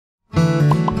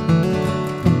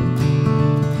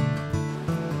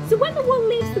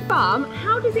farm,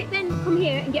 how does it then come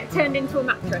here and get turned into a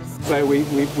mattress? So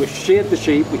we've sheared the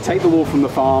sheep, we take the wool from the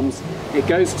farms, it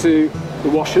goes to the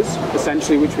washers,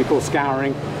 essentially, which we call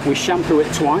scouring. We shampoo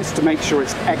it twice to make sure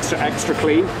it's extra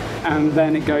clean, and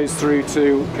then it goes through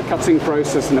to a cutting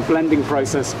process and a blending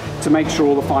process to make sure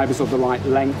all the fibres are the right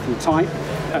length and type,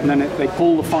 and then they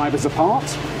pull the fibres apart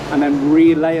and then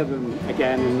relayer them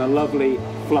again in a lovely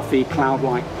fluffy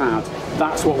cloud-like pad.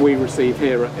 That's what we receive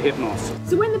here at Hypnos.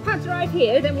 So when the pads arrive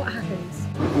here, then what happens?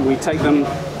 We take them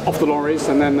off the lorries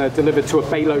and then they're delivered to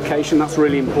a bay location. That's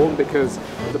really important because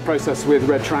the process with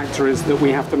Red Tractor is that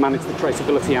we have to manage the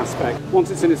traceability aspect. Once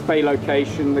it's in its bay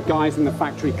location, the guys in the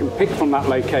factory can pick from that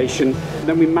location.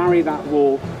 Then we marry that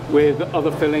wool with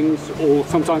other fillings, or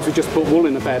sometimes we just put wool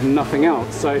in the bed and nothing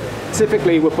else. So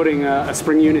typically we're putting a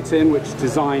spring unit in which is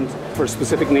designed for a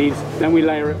specific need. Then we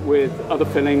layer it with other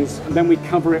fillings, and then we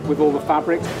cover it with all the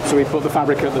fabric. So we put the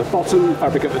fabric at the bottom,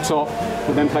 fabric at the top,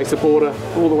 and then place a border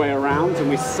all the way around, and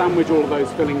we sandwich all of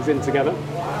those fillings in together.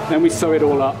 Then we sew it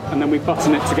all up, and then we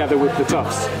button it together with the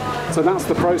tufts. So that's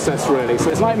the process really. So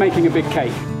it's like making a big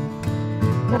cake.